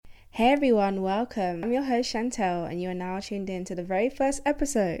Hey everyone, welcome. I'm your host Chantelle, and you are now tuned in to the very first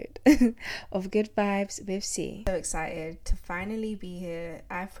episode of Good Vibes with C. So excited to finally be here.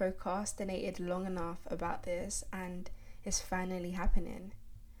 I've procrastinated long enough about this, and it's finally happening.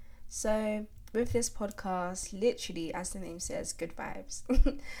 So, with this podcast, literally, as the name says, good vibes.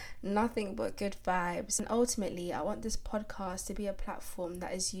 Nothing but good vibes. And ultimately, I want this podcast to be a platform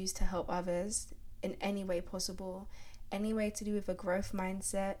that is used to help others in any way possible. Any way to do with a growth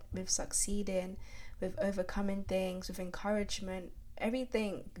mindset, with succeeding, with overcoming things, with encouragement,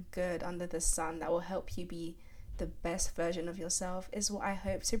 everything good under the sun that will help you be the best version of yourself is what I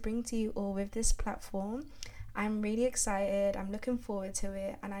hope to bring to you all with this platform. I'm really excited, I'm looking forward to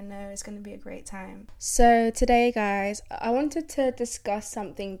it, and I know it's going to be a great time. So today, guys, I wanted to discuss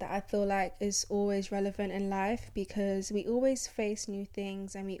something that I feel like is always relevant in life, because we always face new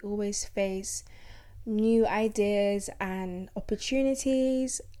things and we always face new ideas and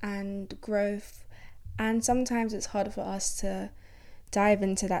opportunities and growth, and sometimes it's hard for us to dive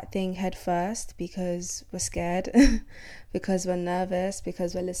into that thing head first because we're scared because we're nervous,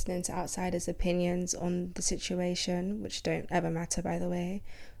 because we're listening to outsiders' opinions on the situation, which don't ever matter, by the way.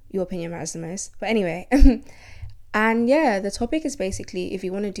 Your opinion matters the most, but anyway. And yeah, the topic is basically, if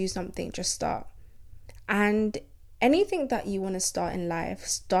you want to do something, just start. And anything that you want to start in life,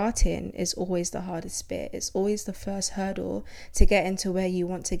 starting is always the hardest bit. It's always the first hurdle to get into where you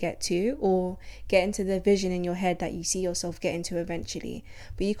want to get to, or get into the vision in your head that you see yourself getting to eventually.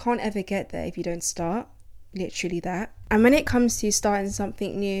 But you can't ever get there if you don't start. Literally that. And when it comes to starting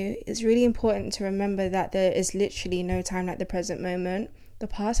something new, it's really important to remember that there is literally no time like the present moment. The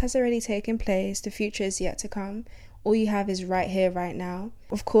past has already taken place. The future is yet to come. All you have is right here, right now.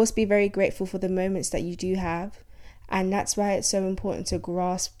 Of course, be very grateful for the moments that you do have. And that's why it's so important to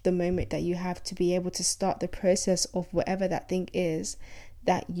grasp the moment that you have to be able to start the process of whatever that thing is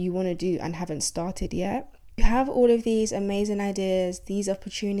that you want to do and haven't started yet. You have all of these amazing ideas, these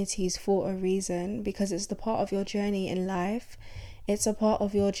opportunities for a reason, because it's the part of your journey in life. It's a part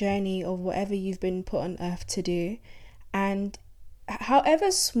of your journey of whatever you've been put on earth to do. And however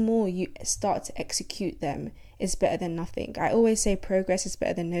small you start to execute them is better than nothing. I always say progress is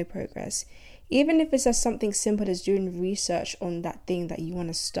better than no progress. Even if it's just something simple as doing research on that thing that you want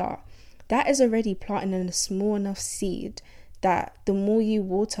to start, that is already planting in a small enough seed that the more you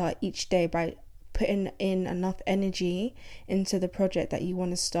water each day by putting in enough energy into the project that you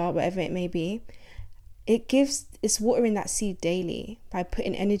want to start, whatever it may be, it's watering that seed daily by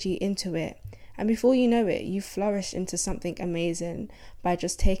putting energy into it. And before you know it, you flourish into something amazing by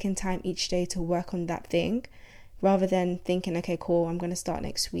just taking time each day to work on that thing. Rather than thinking, okay, cool, I'm going to start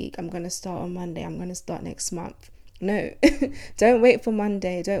next week, I'm going to start on Monday, I'm going to start next month. No, don't wait for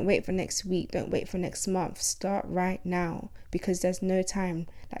Monday, don't wait for next week, don't wait for next month. Start right now, because there's no time.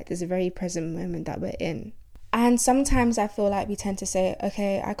 Like, there's a very present moment that we're in. And sometimes I feel like we tend to say,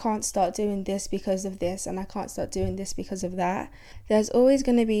 okay, I can't start doing this because of this, and I can't start doing this because of that. There's always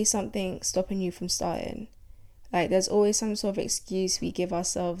going to be something stopping you from starting. Like, there's always some sort of excuse we give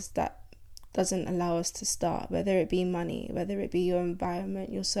ourselves that doesn't allow us to start, whether it be money, whether it be your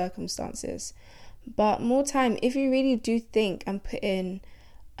environment, your circumstances. But more time, if you really do think and put in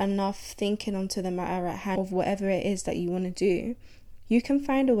enough thinking onto the matter at hand of whatever it is that you want to do, you can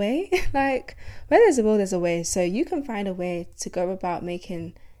find a way. Like, where there's a will, there's a way. So you can find a way to go about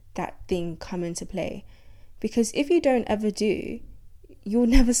making that thing come into play. Because if you don't ever do, you'll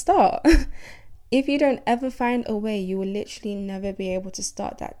never start. If you don't ever find a way, you will literally never be able to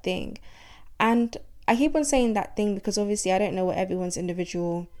start that thing. And I keep on saying that thing because obviously I don't know what everyone's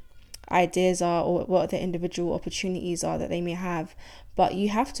individual ideas are or what the individual opportunities are that they may have. But you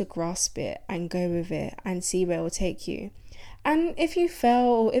have to grasp it and go with it and see where it will take you. And if you fail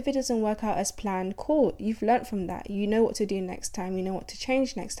or if it doesn't work out as planned, cool, you've learned from that. You know what to do next time. You know what to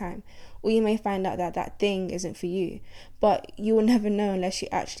change next time. Or you may find out that that thing isn't for you. But you will never know unless you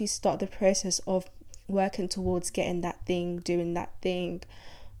actually start the process of working towards getting that thing, doing that thing,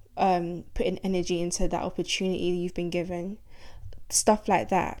 putting energy into that opportunity you've been given, stuff like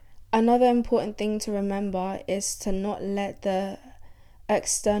that. Another important thing to remember is to not let the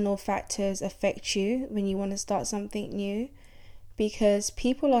external factors affect you when you want to start something new, because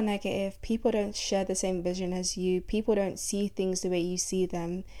people are negative. People don't share the same vision as you. People don't see things the way you see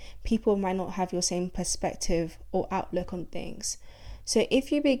them. People might not have your same perspective or outlook on things. So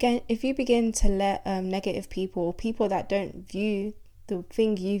if you begin to let negative people that don't view the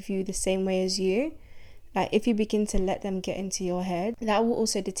thing you view the same way as you, like if you begin to let them get into your head, that will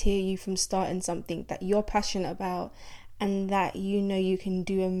also deter you from starting something that you're passionate about and that you know you can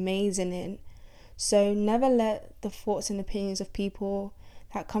do amazing in. So never let the thoughts and opinions of people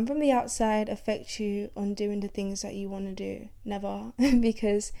that come from the outside affect you on doing the things that you want to do. Never.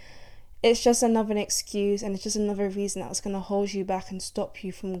 Because it's just another excuse, and it's just another reason that's going to hold you back and stop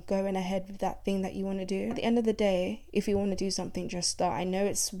you from going ahead with that thing that you want to do. At the end of the day, if you want to do something, just start. I know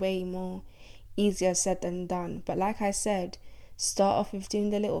it's way more easier said than done, but like I said, start off with doing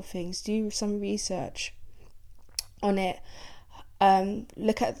the little things. Do some research on it.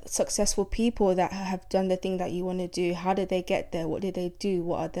 Look at successful people that have done the thing that you want to do. How did they get there? What did they do?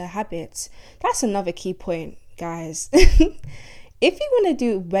 What are their habits? That's another key point, guys. If you want to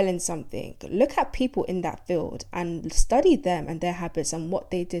do well in something, look at people in that field and study them and their habits and what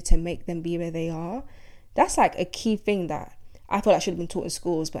they did to make them be where they are. That's like a key thing that I thought I should have been taught in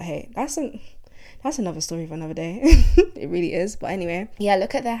schools, but hey, that's another story for another day. It really is. But anyway, yeah,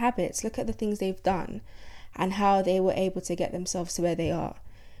 look at their habits, look at the things they've done and how they were able to get themselves to where they are.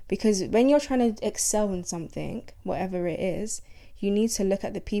 Because when you're trying to excel in something, whatever it is, you need to look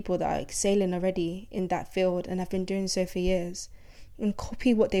at the people that are excelling already in that field and have been doing so for years, and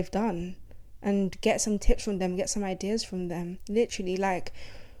copy what they've done and get some tips from them, get some ideas from them. Literally, like,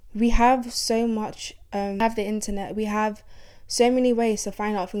 we have so much, have the internet, we have so many ways to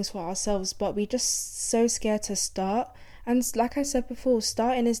find out things for ourselves, but we're just so scared to start. And like I said before,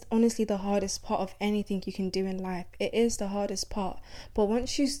 starting is honestly the hardest part of anything you can do in life. It is the hardest part. But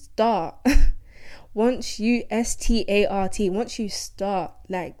once you start, once you start,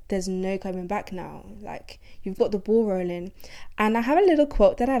 like, there's no coming back now. Like, you've got the ball rolling. And I have a little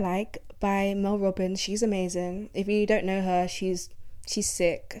quote that I like by Mel Robbins. She's amazing. If you don't know her, she's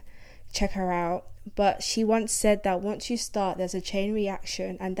sick. Check her out. But she once said that once you start, there's a chain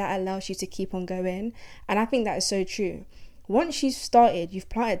reaction, and that allows you to keep on going. And I think that is so true. Once you've started, you've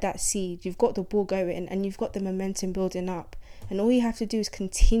planted that seed, you've got the ball going, and you've got the momentum building up. And all you have to do is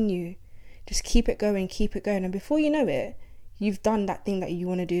continue. Just keep it going. And before you know it, you've done that thing that you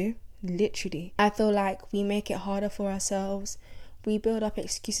want to do. Literally. I feel like we make it harder for ourselves. We build up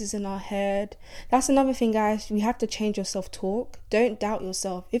excuses in our head. That's another thing, guys. We have to change your self-talk. Don't doubt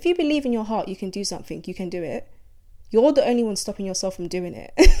yourself. If you believe in your heart you can do something, you can do it. You're the only one stopping yourself from doing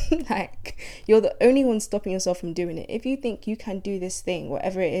it. Like, you're the only one stopping yourself from doing it. If you think you can do this thing,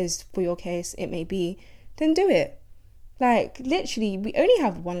 whatever it is for your case it may be, then do it. Like, literally, we only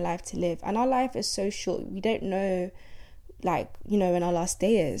have one life to live, and our life is so short. We don't know, like, when our last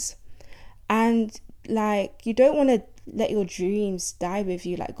day is. And, like, you don't want to let your dreams die with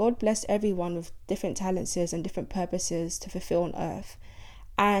you. Like, God bless everyone with different talents and different purposes to fulfill on earth.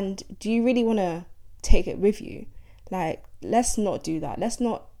 And do you really want to take it with you? Like, let's not do that. Let's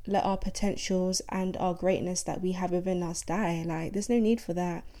not let our potentials and our greatness that we have within us die. Like, there's no need for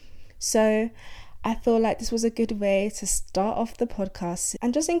that. So I feel like this was a good way to start off the podcast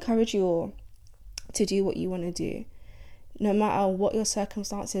and just encourage you all to do what you want to do. No matter what your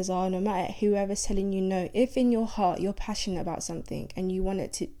circumstances are, no matter whoever's telling you no, if in your heart you're passionate about something and you want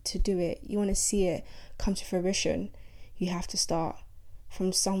it to do it, you want to see it come to fruition, you have to start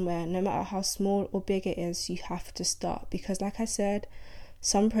from somewhere. No matter how small or big it is, you have to start. Because like I said,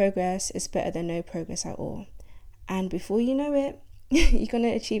 some progress is better than no progress at all. And before you know it, you're going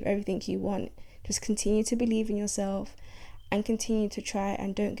to achieve everything you want. Just continue to believe in yourself and continue to try,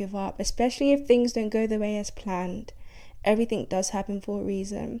 and don't give up, especially if things don't go the way as planned. Everything does happen for a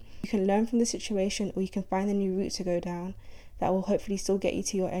reason. You can learn from the situation, or you can find a new route to go down that will hopefully still get you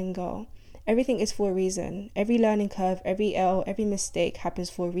to your end goal. Everything is for a reason. Every learning curve, every L, every mistake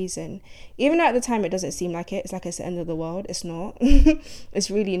happens for a reason. Even though at the time it doesn't seem like it. It's like it's the end of the world. It's not. It's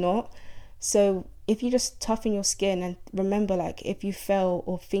really not. So if you just toughen your skin and remember, like, if you fail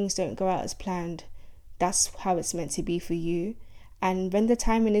or things don't go out as planned, that's how it's meant to be for you. And when the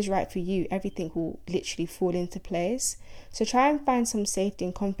timing is right for you, everything will literally fall into place. So try and find some safety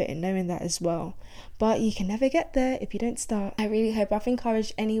and comfort in knowing that as well. But you can never get there if you don't start. I really hope I've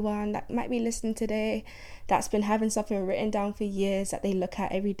encouraged anyone that might be listening today that's been having something written down for years that they look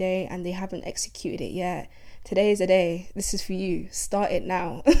at every day and they haven't executed it yet. Today is the day. This is for you. Start it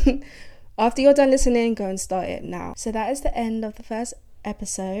now. After you're done listening, go and start it now. So that is the end of the first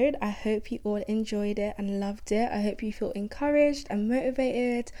episode. I hope you all enjoyed it and loved it. I hope you feel encouraged and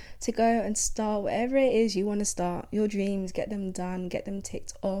motivated to go and start whatever it is you want to start. Your dreams, get them done, get them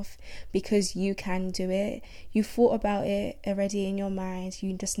ticked off, because you can do it. You thought about it already in your mind.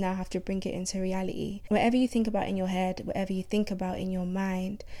 You just now have to bring it into reality. Whatever you think about in your head, whatever you think about in your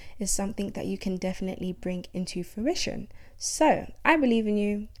mind is something that you can definitely bring into fruition. So I believe in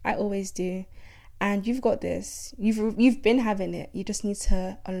you. I always do. And you've got this. You've been having it. You just need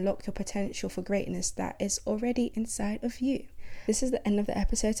to unlock your potential for greatness that is already inside of you. This is the end of the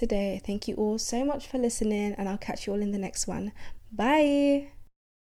episode today. Thank you all so much for listening, and I'll catch you all in the next one. Bye.